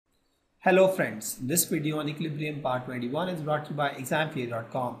Hello friends, this video on equilibrium part 21 is brought to you by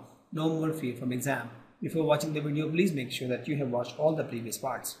examfear.com. No more fear from exam. Before watching the video, please make sure that you have watched all the previous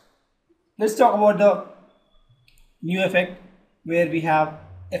parts. Let's talk about the new effect where we have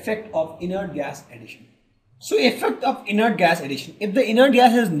effect of inert gas addition. So effect of inert gas addition. If the inert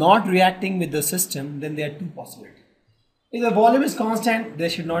gas is not reacting with the system, then there are two possibilities. If the volume is constant, there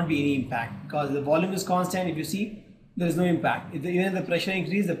should not be any impact, because if the volume is constant, if you see, there is no impact. Even if the pressure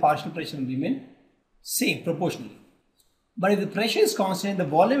increases, the partial pressure will remain same proportionally. But if the pressure is constant, the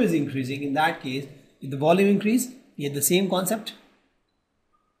volume is increasing. In that case, if the volume increased, we have the same concept.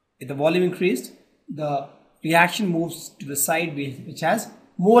 If the volume increased, the reaction moves to the side which has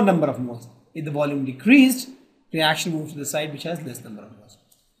more number of moles. If the volume decreased, reaction moves to the side which has less number of moles.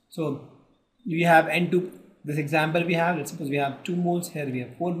 So we have N2. This example we have, let's suppose we have 2 moles here, we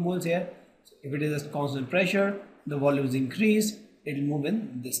have 4 moles here. So if it is a constant pressure, the volume is increased, it will move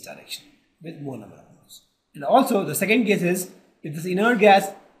in this direction with more number of moles. And also the second case is, if this inert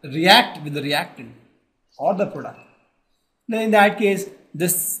gas react with the reactant or the product, then in that case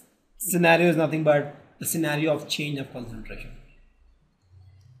this scenario is nothing but the scenario of change of concentration.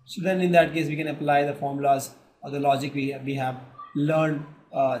 So then in that case we can apply the formulas or the logic we have learned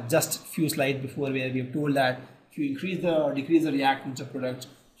just few slides before, where we have told that if you increase the or decrease the reactance of products,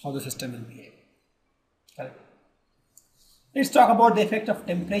 how the system will behave. Correct. Let's talk about the effect of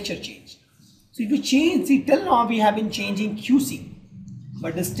temperature change. So if you change, see, till now we have been changing QC,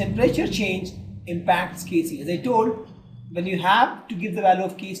 but this temperature change impacts KC. As I told, when you have to give the value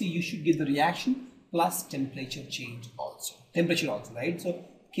of KC, you should give the reaction plus temperature change also. Temperature also, right? So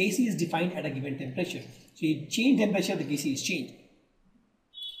KC is defined at a given temperature. So you change temperature, the KC is changed.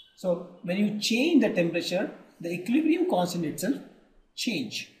 So when you change the temperature, the equilibrium constant itself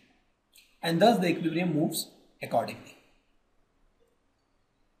change, and thus the equilibrium moves accordingly.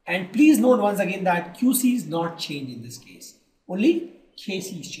 And please note once again that QC is not changed in this case, only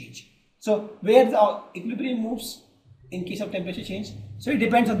KC is changed. So where the equilibrium moves in case of temperature change, so it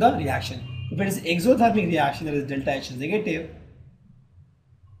depends on the reaction. If it is exothermic reaction, that is delta H is negative,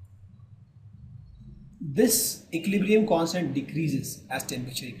 this equilibrium constant decreases as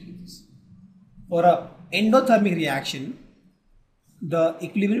temperature increases. For a endothermic reaction, the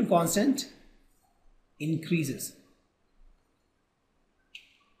equilibrium constant increases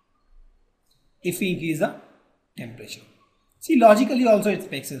if we increase the temperature. See, logically also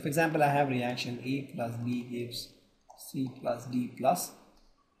it makes sense. For example, I have reaction A plus B gives C plus D plus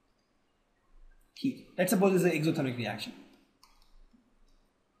heat. Let's suppose this is an exothermic reaction.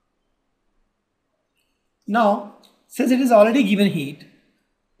 Now, since it is already given heat,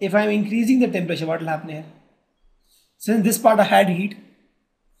 if I am increasing the temperature, what will happen here? Since this part I had heat,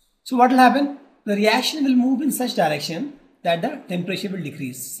 so what will happen? The reaction will move in such direction that the temperature will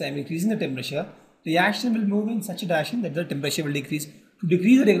decrease. So I am increasing the temperature, reaction will move in such a direction that the temperature will decrease. To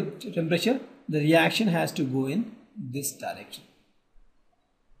decrease the temperature, the reaction has to go in this direction,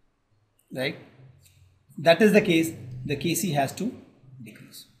 right? That is the case, the Kc has to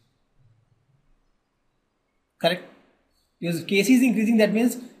decrease. Correct? Because if Kc is increasing, that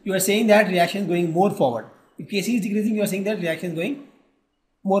means you are saying that reaction is going more forward. If Kc is decreasing, you are saying that reaction is going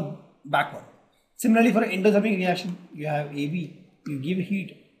more backward. Similarly, for an endothermic reaction, you have AB, you give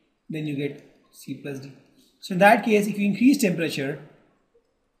heat, then you get C plus D. So in that case, if you increase temperature,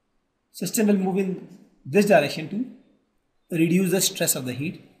 system will move in this direction to reduce the stress of the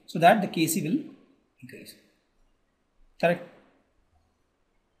heat, so that the Kc will increase. Correct?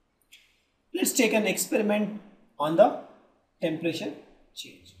 Let's take an experiment on the temperature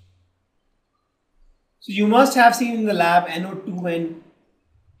change. So you must have seen in the lab NO2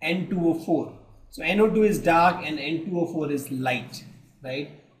 and N2O4. So NO2 is dark and N2O4 is light, right?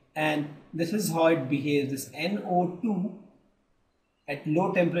 And this is how it behaves. This NO2 at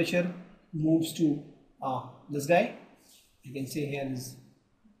low temperature moves to this guy. You can say here is,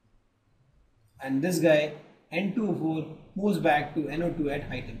 and this guy N2O4 moves back to NO2 at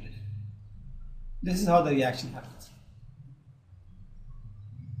high temperature. This is how the reaction happens,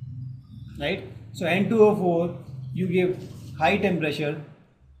 right? So N2O4, you give high temperature,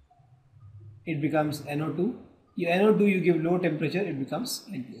 it becomes NO2. NO2 you give low temperature, it becomes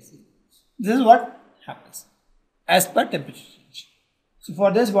N2O4. This is what happens as per temperature change. So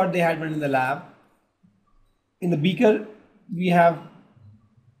for this, what they had done in the lab, in the beaker we have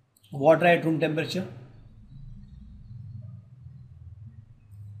water at room temperature.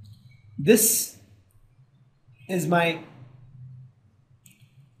 This is my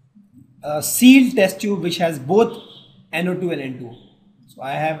sealed test tube which has both NO2 and N2O. So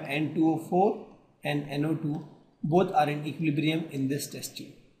I have N2O4 and NO2, both are in equilibrium in this test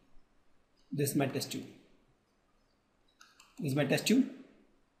tube. This is my test tube. This is my test tube.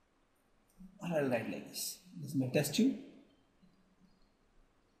 I'll write like this. This is my test tube.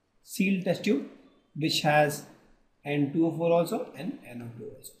 Sealed test tube, which has N2O4 also and NO2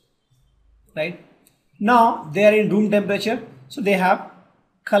 also. Right? Now they are in room temperature, so they have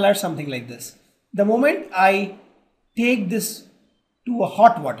color something like this. The moment I take this to a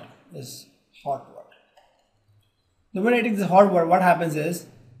hot water, this hot water. The moment I take this hot water, what happens is,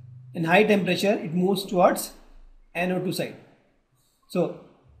 in high temperature, it moves towards NO2 side. So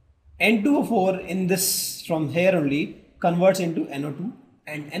N2O4 in this from here only converts into NO2,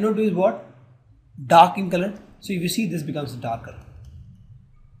 and NO2 is what? Dark in color. So if you see, this becomes darker.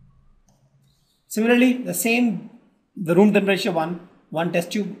 Similarly, the room temperature one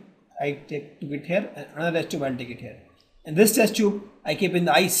test tube I took it here, and another test tube I'll take it here. And this test tube I keep in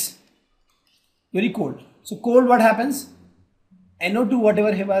the ice, very cold. So cold, what happens? NO2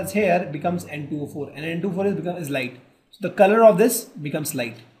 whatever was here becomes N2O4, and N2O4 is light. So the color of this becomes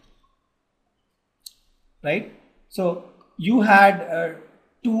light. Right? So you had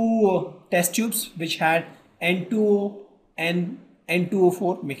two test tubes which had N2O and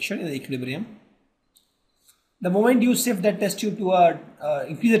N2O4 mixture in the equilibrium. The moment you shift that test tube to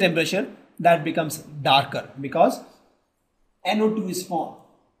increase the temperature, that becomes darker because NO2 is formed.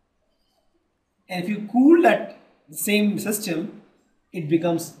 And if you cool that same system, it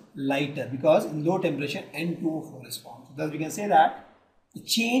becomes lighter because in low temperature N2O4 is formed. So thus we can say that the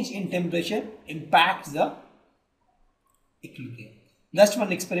change in temperature impacts the equilibrium. Just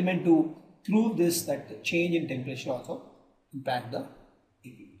one experiment to prove this, that the change in temperature also impacts the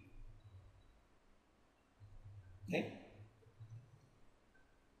equilibrium. Okay.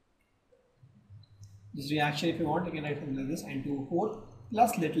 This reaction, if you want, you can write something like this: N2O4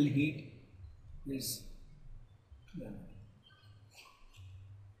 plus little heat is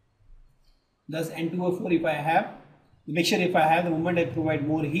thus N2O4. If I have the mixture, if I have, the moment I provide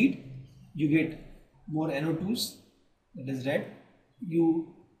more heat, you get more NO2s, that is red.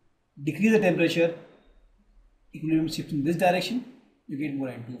 You decrease the temperature, equilibrium shifts in this direction, you get more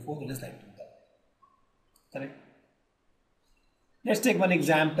N2O4, that is light. Correct? Let's take one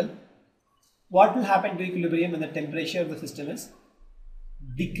example. What will happen to equilibrium when the temperature of the system is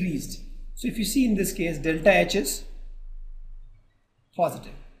decreased? So if you see in this case, delta H is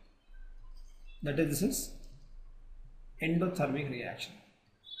positive. That is, this is endothermic reaction.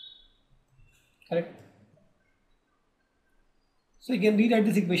 Correct? So you can rewrite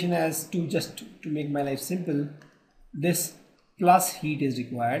this equation as to make my life simple. This plus heat is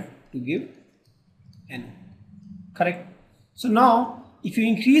required to give NO. Correct? So now if you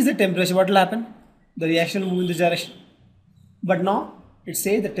increase the temperature, what will happen? The reaction will move in this direction. But now it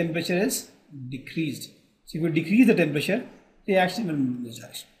says the temperature is decreased. So if you decrease the temperature, the reaction will move in this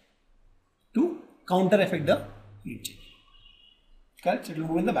direction to counter effect the heat change. Correct? So it will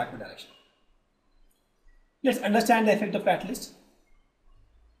move in the backward direction. Let's understand the effect of catalyst.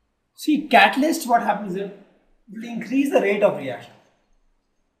 See, catalyst, what happens is, will increase the rate of reaction.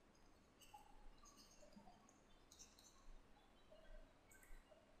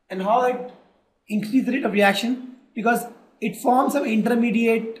 And how it increases the rate of reaction? Because it forms an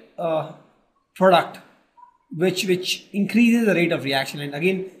intermediate product which increases the rate of reaction, and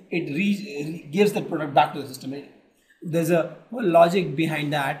again it gives the product back to the system. There's a whole logic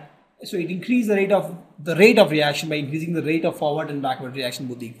behind that. So it increases the rate of reaction by increasing the rate of forward and backward reaction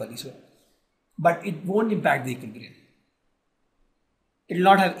both equally. So, but it won't impact the equilibrium. It will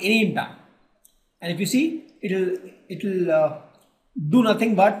not have any impact. And if you see, it will do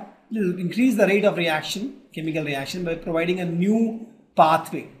nothing but it will increase the rate of reaction, chemical reaction, by providing a new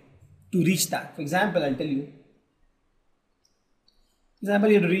pathway to reach that. For example, I'll tell you. For example,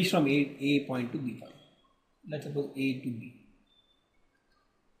 you have to reach from A point to B point. Let's suppose A to B.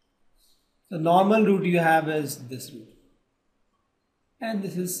 The normal route you have is this route, and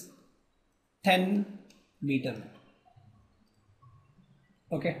this is 10 meter.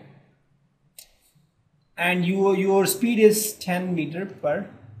 Okay, and your speed is 10 meter per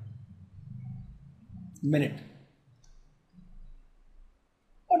minute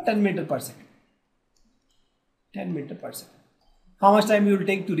or 10 meter per second. 10 meter per second. How much time you will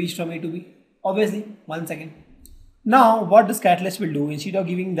take to reach from A to B? Obviously 1 second. Now what this catalyst will do, instead of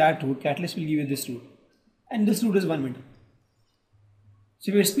giving that route, catalyst will give you this route, and this route is 1 meter. So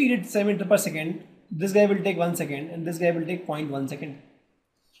if your speed is 7 meter per second, this guy will take 1 second and this guy will take 0.1 second.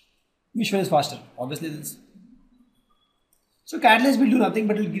 Which one is faster? Obviously this. So catalyst will do nothing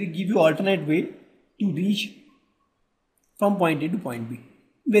but it will give you alternate way to reach from point A to point B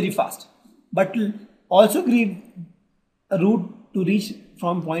very fast, but will also give a route to reach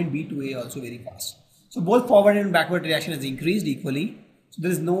from point B to A also very fast. So both forward and backward reaction has increased equally. So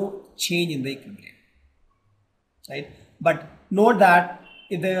there is no change in the equilibrium, right? But note that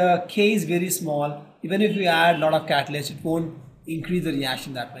if the K is very small, even if we add a lot of catalyst, it won't increase the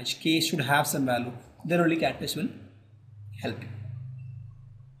reaction that much. K should have some value, then only catalyst will help you.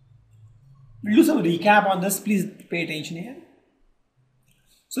 We'll do some recap on this. Please pay attention here.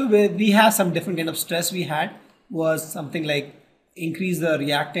 So we have some different kind of stress we had was something like increase the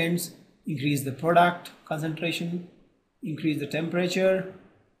reactants, increase the product concentration, increase the temperature,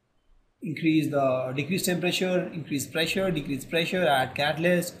 decrease temperature, increase pressure, decrease pressure, add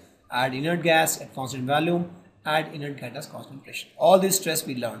catalyst, add inert gas at constant volume, add inert gas at constant pressure. All this stress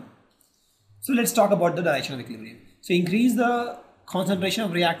we learned. So let's talk about the direction of equilibrium. So increase the concentration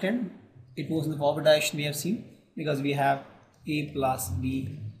of reactant, it moves in the forward direction we have seen because we have A plus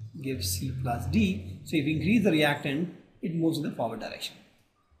B gives C plus D. So if you increase the reactant, it moves in the forward direction,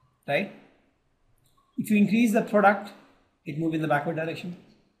 right? If you increase the product, it moves in the backward direction,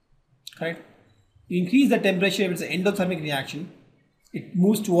 correct? You increase the temperature, if it's an endothermic reaction, it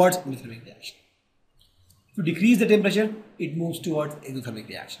moves towards endothermic reaction. If you decrease the temperature, it moves towards exothermic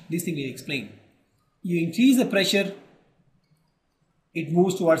reaction. This thing we explained. You increase the pressure, it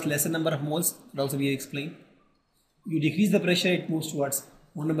moves towards lesser number of moles, that also we explained. You decrease the pressure, it moves towards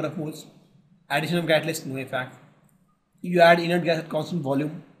more number of moles. Addition of catalyst, no effect. You add inert gas at constant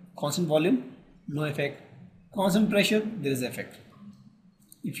volume, no effect. Constant pressure, there is effect.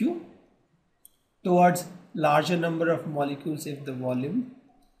 If you towards larger number of molecules, if the volume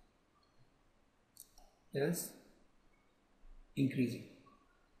is increasing,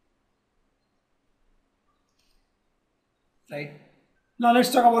 right? Now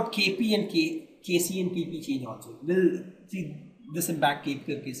let's talk about Kp and Kc and Kp change also. We'll see this impact Kp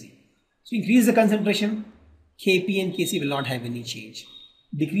or Kc. So increase the concentration, Kp and Kc will not have any change.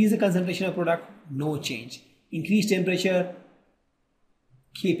 Decrease the concentration of product, no change. Increase temperature,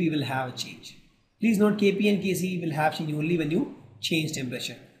 Kp will have a change. Please note Kp and Kc will have change only when you change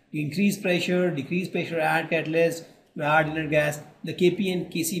temperature. You increase pressure, decrease pressure, add catalyst, you add inert gas, the Kp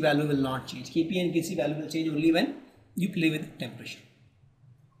and Kc value will not change. Kp and Kc value will change only when you play with temperature.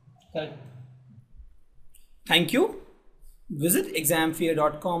 Correct. Thank you. Visit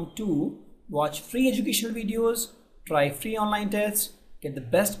examfear.com to watch free educational videos, try free online tests, get the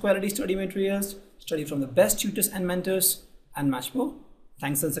best quality study materials, study from the best tutors and mentors, and much more.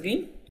 Thanks once again.